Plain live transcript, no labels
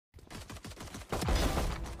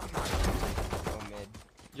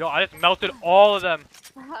Yo, I just melted all of them.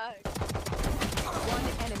 One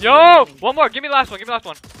Yo! remaining. One more. Give me the last one. Give me the last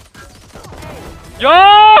one. Yo!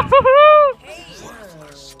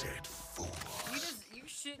 You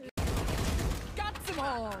shit. Got them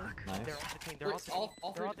all. Nice. They're all detained. They're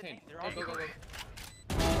all detained.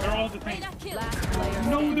 They're all detained. Last player.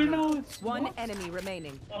 No, standing. they're not. One enemy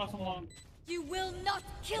remaining. Awesome. You will not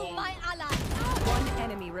kill my ally. One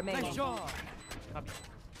enemy remaining. Nice job.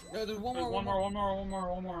 No, there's one more. One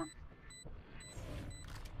more.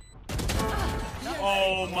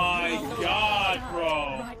 Oh my god,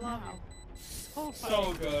 bro. Right now.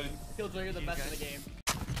 So good. Killjoy, you're the best in the game.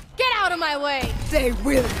 Get out of my way. They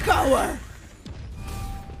will cower.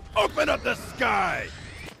 Open up the sky!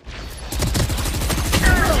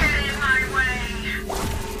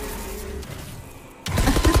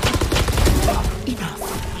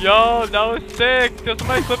 Yo, that was sick. Yo,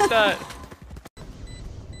 somebody clip that.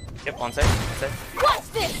 Yep, one side. One side. What's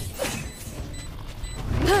this?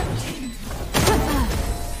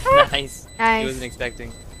 Nice. Nice. He wasn't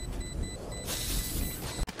expecting.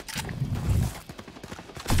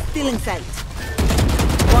 Stealing scent.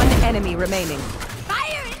 One enemy remaining.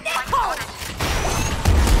 Fire in the hole.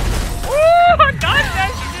 Woo! I dodged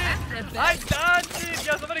that shit! I dodged it!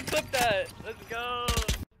 Yo, somebody clip that! Let's go!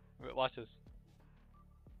 Wait, watch this.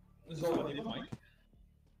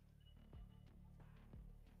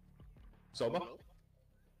 Zoba?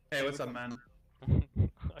 Hey, what's up, man?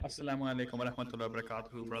 Assalamu alaikum wa rahmatullahi wa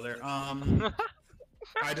barakatuhu, brother.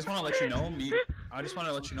 I just want to let you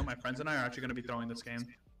know, my friends and I are actually going to be throwing this game.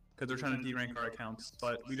 Because they're trying to de-rank our accounts.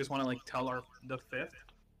 But we just want to, like, tell the 5th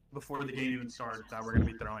before the game even starts that we're going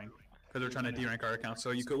to be throwing. Because they're trying to de-rank our accounts.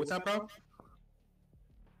 So you good with that, bro?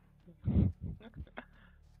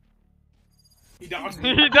 He died.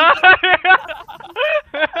 He died!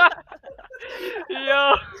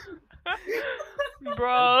 Yo!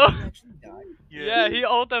 Bro! Yeah, he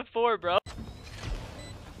ult at 4, bro.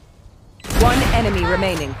 One enemy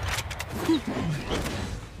remaining.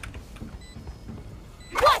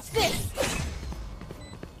 What's this?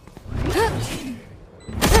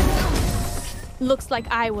 Looks like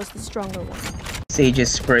I was the stronger one.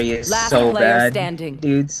 Sage's spray is Last so player bad. standing.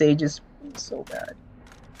 Dude, Sage's spray is so bad.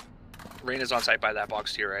 Reyna's on site by that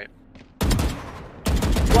box to your right.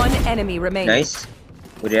 One enemy remaining. Nice.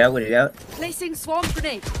 Wait it out. Placing swarm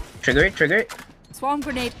grenade. Trigger it. Swarm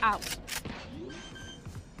grenade out.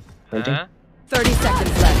 Hunting. Huh? 30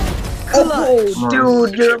 seconds left. Oh,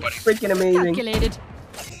 dude, you're buddy. freaking amazing. Calculated.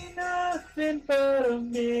 Nothing but a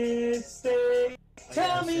mistake.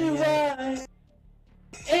 Tell me why.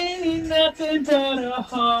 Ain't nothing but a Oh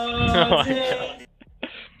hard my day. god.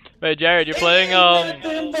 Wait, Jared, you're playing,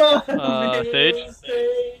 Sage?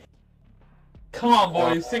 Come on,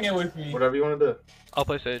 boys, sing it with me. Whatever you want to do. I'll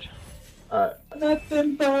play Sage. Alright.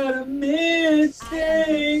 Nothing but a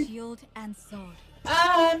mistake. Shield and sword.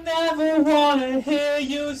 I never wanna hear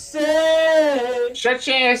you say. Shut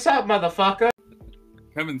your ass up, motherfucker!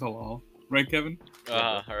 Kevin's halal. Right, Kevin?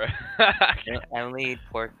 Alright. I only eat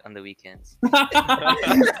pork on the weekends. Yeah.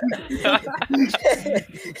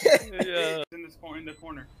 In the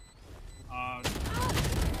corner. Nice.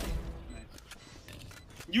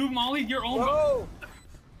 You mollied your own. Whoa!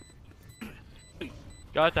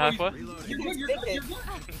 Got the half what? You're good.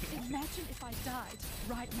 Imagine if I died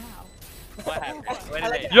right now. What happened? What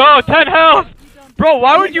did they do? Yo, 10 health! Bro,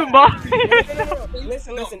 why would you mock?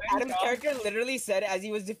 Listen. Adam's character literally said as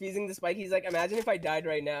he was defusing the spike, he's like, imagine if I died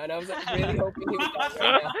right now. And I was like, really hoping he would die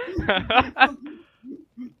right now.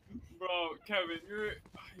 Bro, Kevin,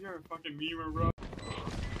 you're a fucking memer, bro.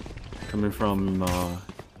 Coming from,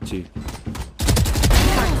 G.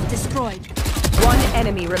 Destroyed. One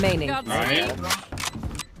enemy remaining. Alright.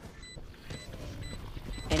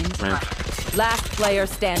 Last player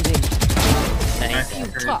standing. Nice. You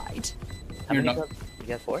tried. How many kills? You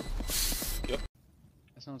got 4? That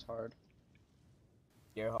sounds hard.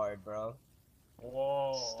 You're hard, bro.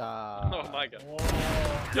 Whoa. Stop. Oh my god.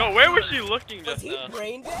 Yo, where was she looking Was just he now?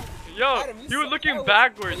 brain dead? Yo, Adam, you he was said looking that was-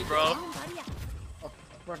 backwards, bro.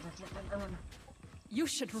 Run. You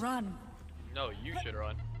should run. No, you should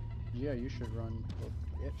run. Yeah, you should run,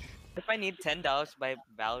 bitch. If I need $10 to buy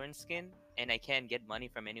Valorant skin and I can't get money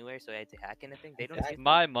from anywhere, so I had to hack anything, they don't It's take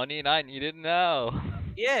my money and I need it now.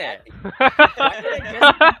 Yeah.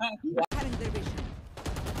 Having their vision.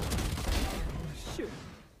 Shoot.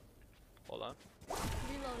 Hold on.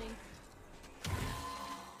 Reloading.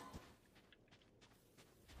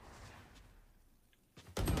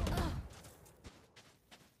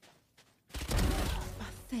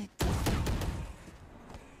 Pathetic.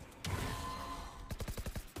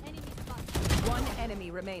 One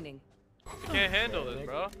enemy remaining. They can't handle this,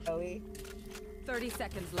 bro. 30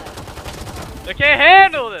 seconds left. They can't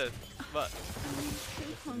handle this. But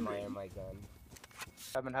Admire my gun.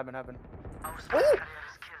 Heaven. That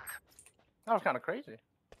was kind of crazy.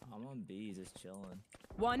 I'm on B, just chilling.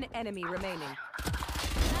 One enemy remaining.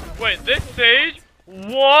 wait, this stage?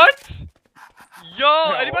 What?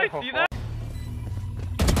 Yo, anybody see that?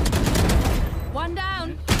 One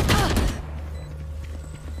down.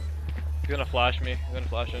 He's gonna flash me. He's gonna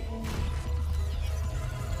flash it.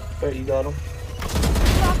 There, you got him.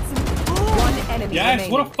 One enemy Yes,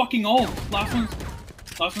 remaining. what a fucking ult. Last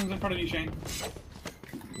one's in front of you, Shane.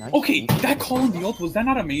 Nice. Okay, that call in the ult, was that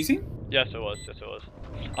not amazing? Yes, it was. Yes, it was.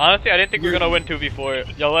 Honestly, I didn't think we were gonna win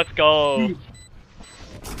 2v4. Yo, let's go.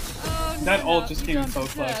 That ult just came in so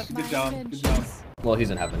clutch. Good job. Good job. Well,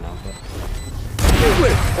 he's in heaven now, but...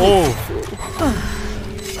 Oh.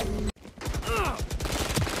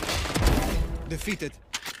 Defeated.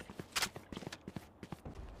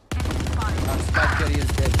 Spike carrier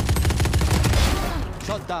is dead.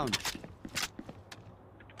 Shot down.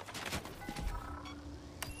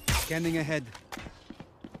 Scanning ahead.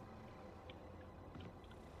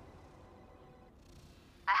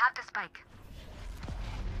 I have the spike.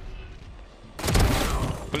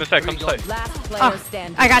 Come this side, come this side. Last player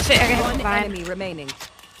standing. I got you. Okay, One fine. enemy remaining.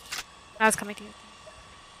 I was coming to you.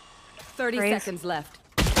 30 Raise. seconds left.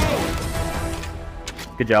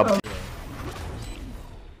 Good job.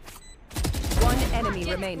 One enemy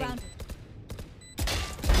remaining.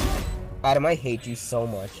 Adam, I hate you so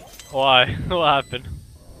much. Why? What happened?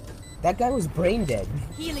 That guy was brain dead.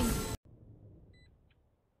 Healing.